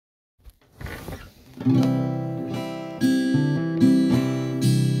About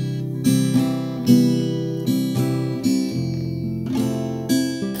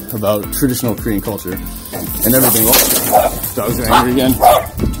traditional Korean culture and everything. Oh, dogs are angry again.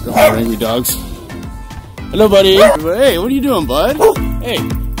 The whole angry dogs. Hello, buddy. Hey, what are you doing, bud? Hey,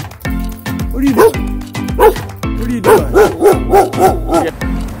 what are you doing? What are you doing?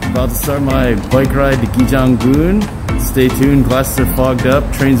 About to start my bike ride to Gijang-gun. Stay tuned. Glasses are fogged up.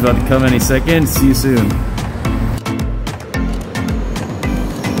 Train's about to come any second. See you soon.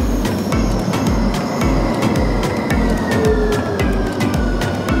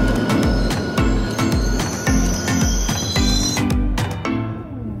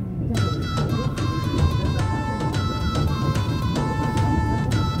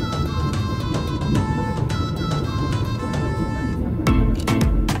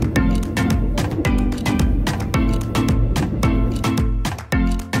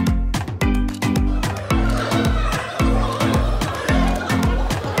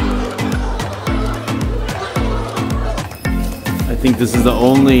 I think this is the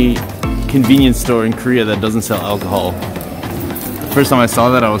only convenience store in Korea that doesn't sell alcohol. The first time I saw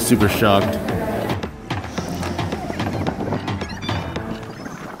that, I was super shocked.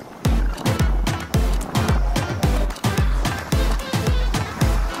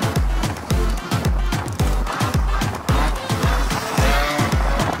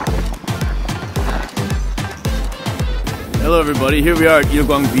 Hello everybody, here we are at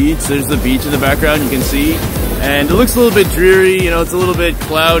Ilgwang Beach. There's the beach in the background, you can see. And it looks a little bit dreary, you know, it's a little bit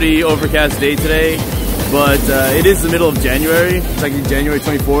cloudy, overcast day today. But it is the middle of January. It's like January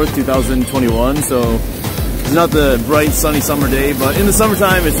 24th, 2021. So it's not the bright, sunny summer day. But in the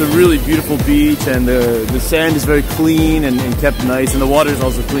summertime, it's a really beautiful beach. And the sand is very clean and kept nice. And the water is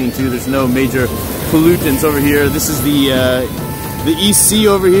also clean too. There's no major pollutants over here. This is the East Sea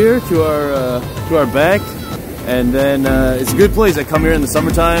over here to our back. And then it's a good place. I come here in the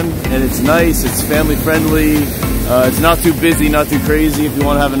summertime and it's nice, it's family friendly, it's not too busy, not too crazy. If you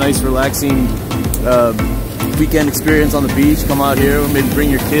want to have a nice relaxing weekend experience on the beach, come out here, maybe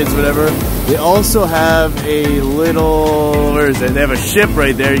bring your kids, whatever. They also have a little, where is it? They have a ship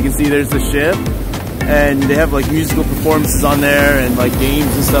right there, you can see there's the ship. And they have like musical performances on there and like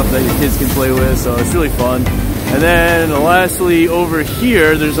games and stuff that your kids can play with, so it's really fun. And then lastly over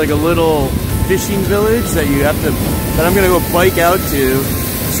here, there's like a little fishing village that I'm gonna go bike out to.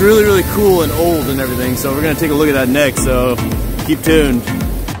 It's really, really cool and old and everything, so we're gonna take a look at that next, so keep tuned.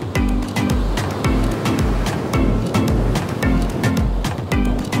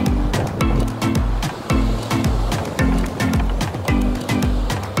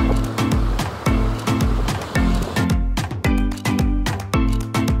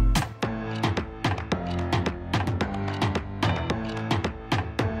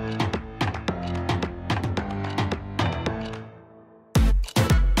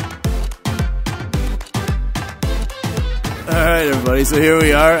 Alright everybody, so here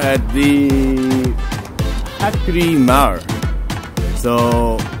we are at the Haklimaul.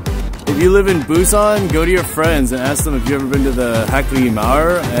 So if you live in Busan, go to your friends and ask them if you've ever been to the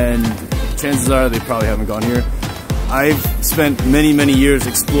Haklimaul, and chances are they probably haven't gone here. I've spent many, many years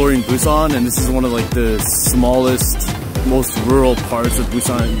exploring Busan, and this is one of like the smallest, most rural parts of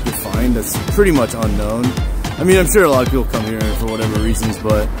Busan you could find that's pretty much unknown. I mean, I'm sure a lot of people come here for whatever reasons,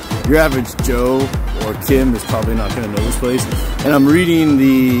 but your average Joe or Kim is probably not going to know this place. And I'm reading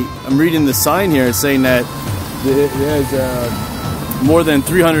the sign here saying that it has more than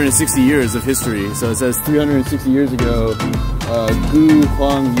 360 years of history. So it says 360 years ago, Gu,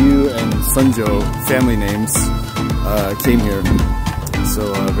 Hwang, Yu, and Sunjo family names came here.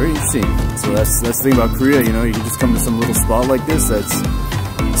 So very interesting. So that's the thing about Korea, you know, you can just come to some little spot like this that's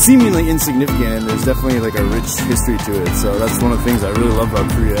seemingly insignificant, and there's definitely like a rich history to it. So that's one of the things I really love about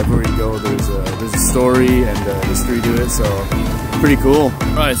Korea. Everywhere you go, there's a story and a history to it. So pretty cool.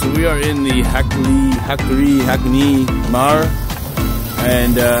 All right, so we are in the Haklee Maul,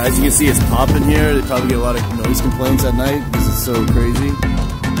 and as you can see, it's popping here. They probably get a lot of noise complaints at night because it's so crazy.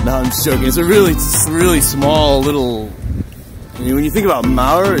 No, I'm just joking. It's a really small little. I mean, when you think about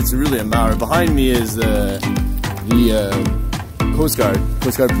Maul, it's really a Maul. Behind me is the Coast Guard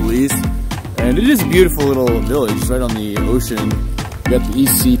police, and it is a beautiful little village right on the ocean. We got the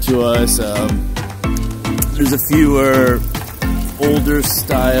East Sea to us. There's a fewer older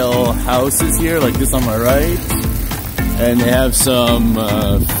style houses here, like this on my right, and they have some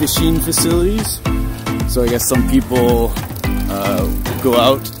fishing facilities. So I guess some people go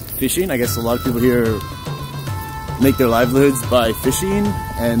out fishing. I guess a lot of people here make their livelihoods by fishing,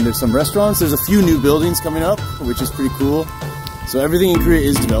 and there's some restaurants. There's a few new buildings coming up, which is pretty cool. So everything in Korea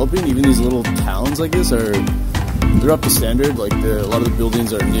is developing. Even these little towns like this they're up to standard. Like a lot of the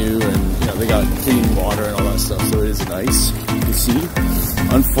buildings are new, and you know, they got clean water and all that stuff. So it is nice to see.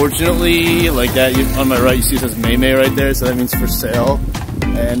 Unfortunately, like that on my right, you see it says May right there. So that means for sale.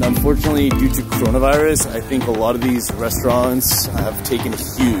 And unfortunately, due to coronavirus, I think a lot of these restaurants have taken a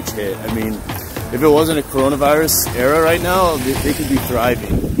huge hit. I mean, if it wasn't a coronavirus era right now, they could be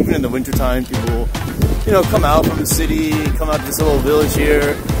thriving. Even in the wintertime, people, you know, come out from the city, come out to this little village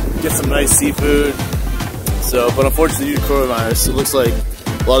here, get some nice seafood. So, but unfortunately, due to coronavirus, it looks like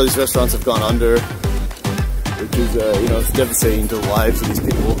a lot of these restaurants have gone under, which is, you know, it's devastating to the lives of these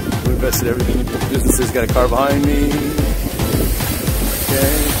people who invested everything into businesses. Got a car behind me.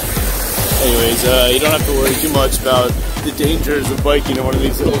 Okay. Anyways, you don't have to worry too much about the dangers of biking in one of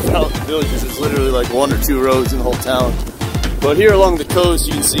these little villages. There's literally like 1 or 2 roads in the whole town. But here along the coast,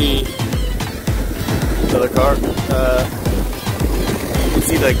 you can see another car. You can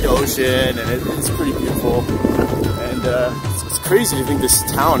see like the ocean, and it's pretty beautiful. And it's crazy to think this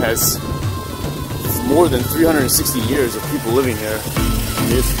town has more than 360 years of people living here.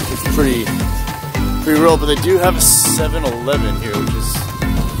 It's pretty real, but they do have a 7-Eleven here, which is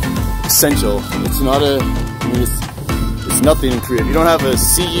essential. It's not a, I mean, it's nothing in Korea. If you don't have a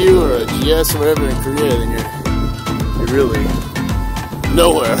CU or a GS or whatever in Korea, then you're really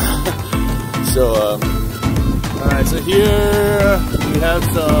nowhere. So, alright, so here we have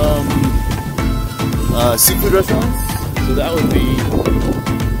some seafood restaurants. So that would be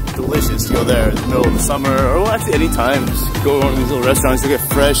delicious to go there in the middle of the summer, or well, actually any time. Just go to one of these little restaurants, you'll get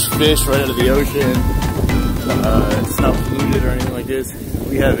fresh fish right out of the ocean. It's not polluted or anything like this.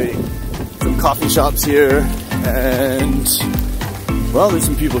 We have some coffee shops here, and well, there's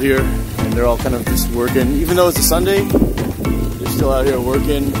some people here, and they're all kind of just working. Even though it's a Sunday, they're still out here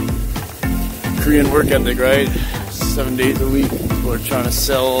working. Korean work ethic, right? 7 days a week. People are trying to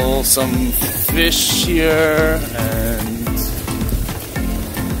sell some fish here, and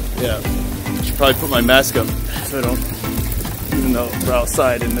yeah, I should probably put my mask up so I don't, even though we're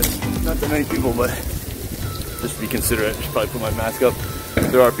outside and there's not that many people, but just be considerate. I should probably put my mask up.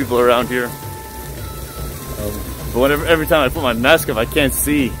 There are people around here. But every time I put my mask up, I can't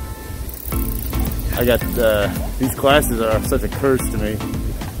see. I got, these glasses are such a curse to me.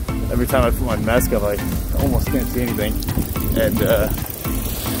 Every time I put my mask up, I almost can't see anything. And,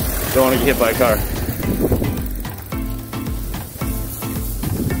 don't want to get hit by a car.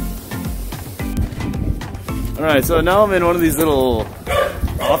 Alright, so now I'm in one of these little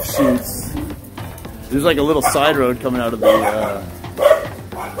offshoots. There's like a little side road coming out of the,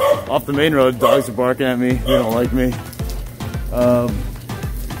 off the main road. Dogs are barking at me, they don't like me.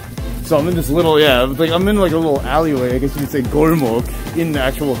 So I'm in this little, I'm in like a little alleyway, I guess you could say golmok, in the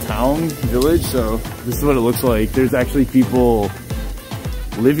actual town, village. So this is what it looks like. There's actually people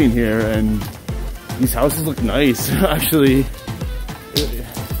living here, and these houses look nice, actually.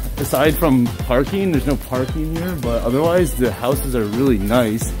 Aside from parking, there's no parking here, but otherwise the houses are really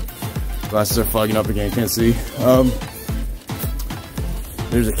nice. Glasses are fogging up again, can't see.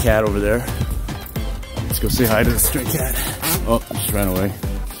 There's a cat over there. Let's go say hi to the stray cat. Oh, it just ran away.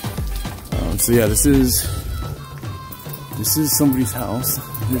 So yeah, this is somebody's house.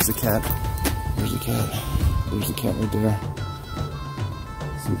 Here's the cat. There's the cat. There's the cat right there.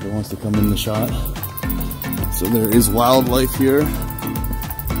 See if it wants to come in the shot. So there is wildlife here.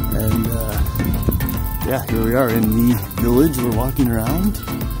 And yeah, here we are in the village. We're walking around,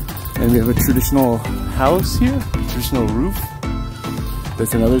 and we have a traditional house here, traditional roof.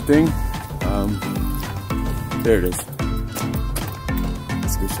 That's another thing. There it is.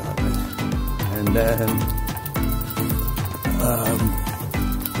 That's a good shot, right? And then,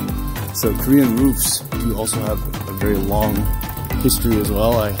 so Korean roofs do also have a very long history as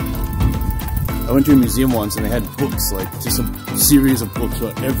well. I went to a museum once, and they had books, like just a series of books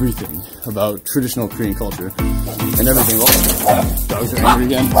about everything, about traditional Korean culture and everything. Oh, dogs are angry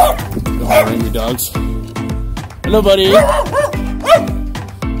again. Don't have angry dogs. Hello, buddy. Yeah.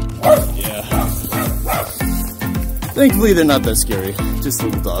 Thankfully, they're not that scary. Just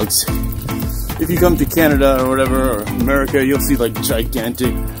little dogs. If you come to Canada or whatever, or America, you'll see like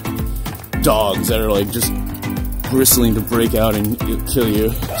gigantic dogs that are like just bristling to break out and kill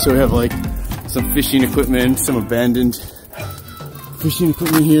you. So we have like some fishing equipment, some abandoned fishing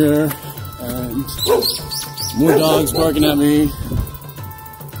equipment here, and more dogs barking at me.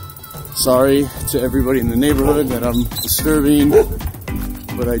 Sorry to everybody in the neighborhood that I'm disturbing,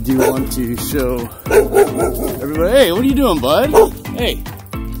 but I do want to show everybody. Hey, what are you doing, bud? Hey,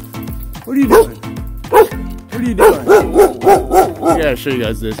 what are you doing? What are you doing? I gotta show you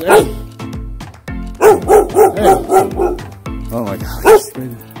guys this. Hey, hey, Oh my god,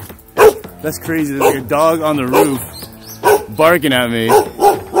 that's crazy. There's like a dog on the roof barking at me.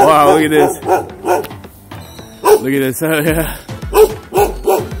 Wow, look at this. Look at this. Oh yeah.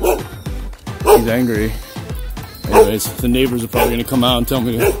 He's angry. Anyways, the neighbors are probably gonna come out and tell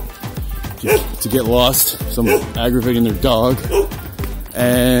me to get lost. So I'm aggravating their dog.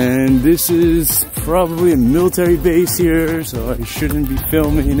 And this is probably a military base here, so I shouldn't be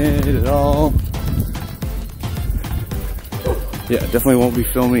filming it at all. Yeah, definitely won't be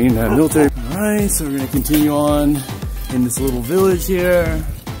filming military. Alright, so we're gonna continue on in this little village here.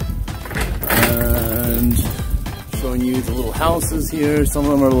 And showing you the little houses here. Some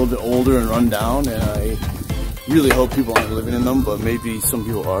of them are a little bit older and run down, and I really hope people aren't living in them, but maybe some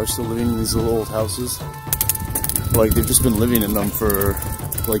people are still living in these little old houses. Like, they've just been living in them for,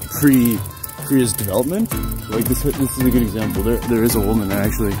 like, pre-Korea's development. Like, this is a good example. There is a woman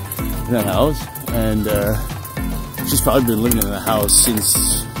actually in that house, and she's probably been living in that house since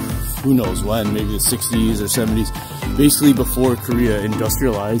who knows when, maybe the 60s or 70s. Basically before Korea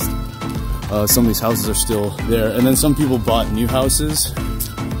industrialized. Some of these houses are still there. And then some people bought new houses.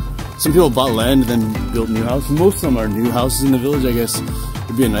 Some people bought land and then built new houses. Most of them are new houses in the village. I guess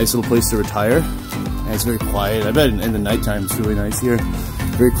it'd be a nice little place to retire. And it's very quiet. I bet in the nighttime it's really nice here.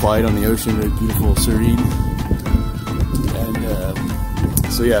 Very quiet on the ocean, very beautiful, serene. And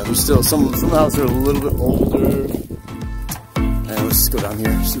so yeah, there's still some of the houses are a little bit older. And let's just go down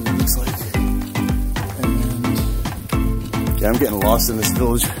here, see what it looks like. And yeah, I'm getting lost in this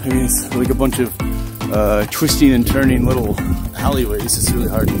village. I mean, it's like a bunch of twisting and turning little alleyways. It's really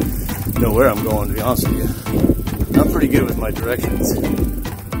hard to know where I'm going, to be honest with you. I'm pretty good with my directions.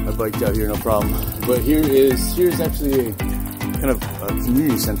 I biked out here, no problem. But here's actually a kind of a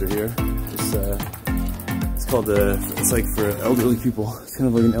community center here. It's called it's like for elderly people. It's kind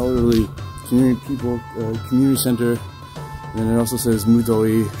of like an elderly community center. And then it also says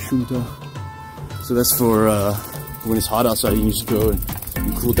Mudoi Shumta. So that's for when it's hot outside, you can just go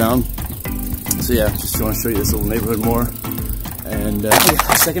and cool down. So yeah, just want to show you this little neighborhood more. And a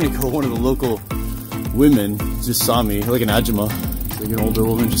second ago, one of the local women just saw me, like an ajima, like an older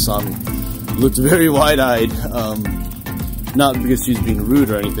woman just saw me. Looked very wide-eyed, not because she's being rude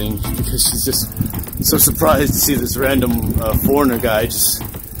or anything, because she's just so surprised to see this random foreigner guy just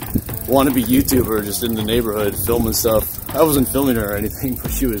wannabe YouTuber just in the neighborhood filming stuff. I wasn't filming her or anything,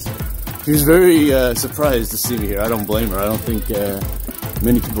 but she was very surprised to see me here. I don't blame her. I don't think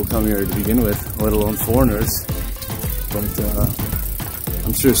many people come here to begin with, let alone foreigners. But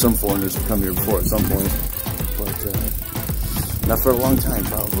I'm sure some foreigners have come here before at some point. But not for a long time,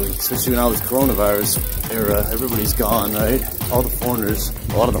 probably. Especially now with coronavirus era, everybody's gone, right? All the foreigners,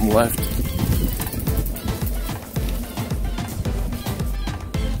 a lot of them left.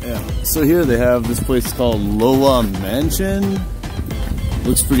 Yeah. So here they have this place called Loa Mansion.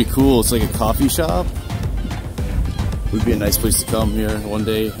 Looks pretty cool. It's like a coffee shop. Would be a nice place to come here one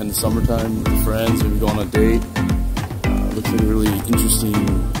day in the summertime with friends, maybe go on a date. Looks like a really interesting,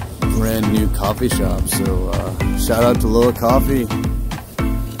 brand new coffee shop. So shout out to Loa Coffee.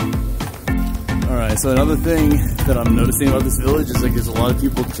 Alright, so another thing that I'm noticing about this village is like there's a lot of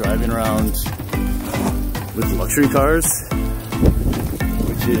people driving around with luxury cars,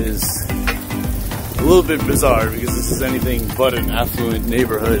 which is a little bit bizarre because this is anything but an affluent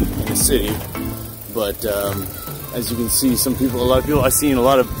neighborhood in a city. But as you can see, a lot of people, I've seen a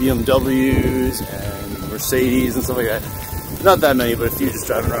lot of BMWs and Mercedes and stuff like that. Not that many, but a few just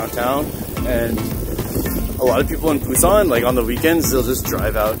driving around town. And a lot of people in Busan, like on the weekends, they'll just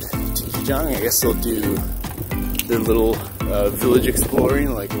drive out to Gijang. I guess they'll do their little village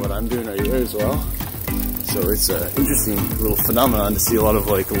exploring, like what I'm doing right here as well. So it's an interesting little phenomenon to see a lot of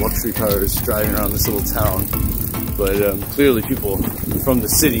like luxury cars driving around this little town. But clearly people from the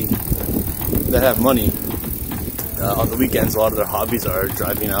city that have money, on the weekends, a lot of their hobbies are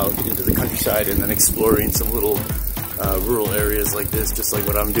driving out into the countryside and then exploring some little rural areas like this, just like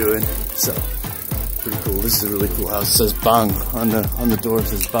what I'm doing. So pretty cool. This is a really cool house. It says Bang on the door. It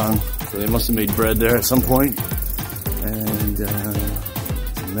says Bang. So they must have made bread there at some point. And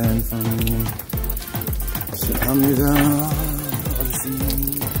it's a man family.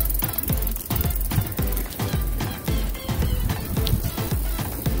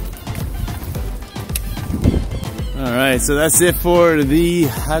 Alright, so that's it for the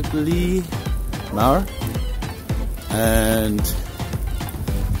Haklee Village. And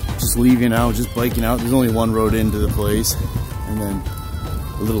just leaving out, just biking out. There's only one road into the place, and then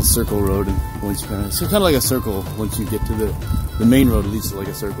a little circle road. And once you it's kind of like a circle once you get to the main road. At least like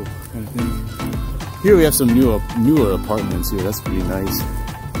a circle kind of thing. Here we have some newer apartments here. That's pretty nice.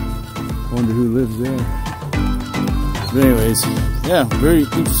 I wonder who lives there. But anyways, yeah, very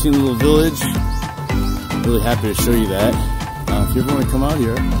interesting little village. Really happy to show you that. If you ever want to come out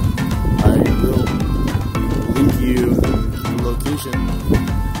here, I will link you the location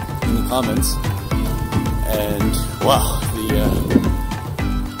in the comments. And wow,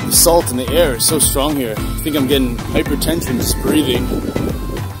 the salt in the air is so strong here. I think I'm getting hypertension just breathing.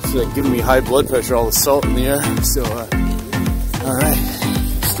 It's like giving me high blood pressure, all the salt in the air. So, alright,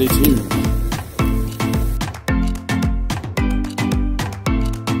 stay tuned.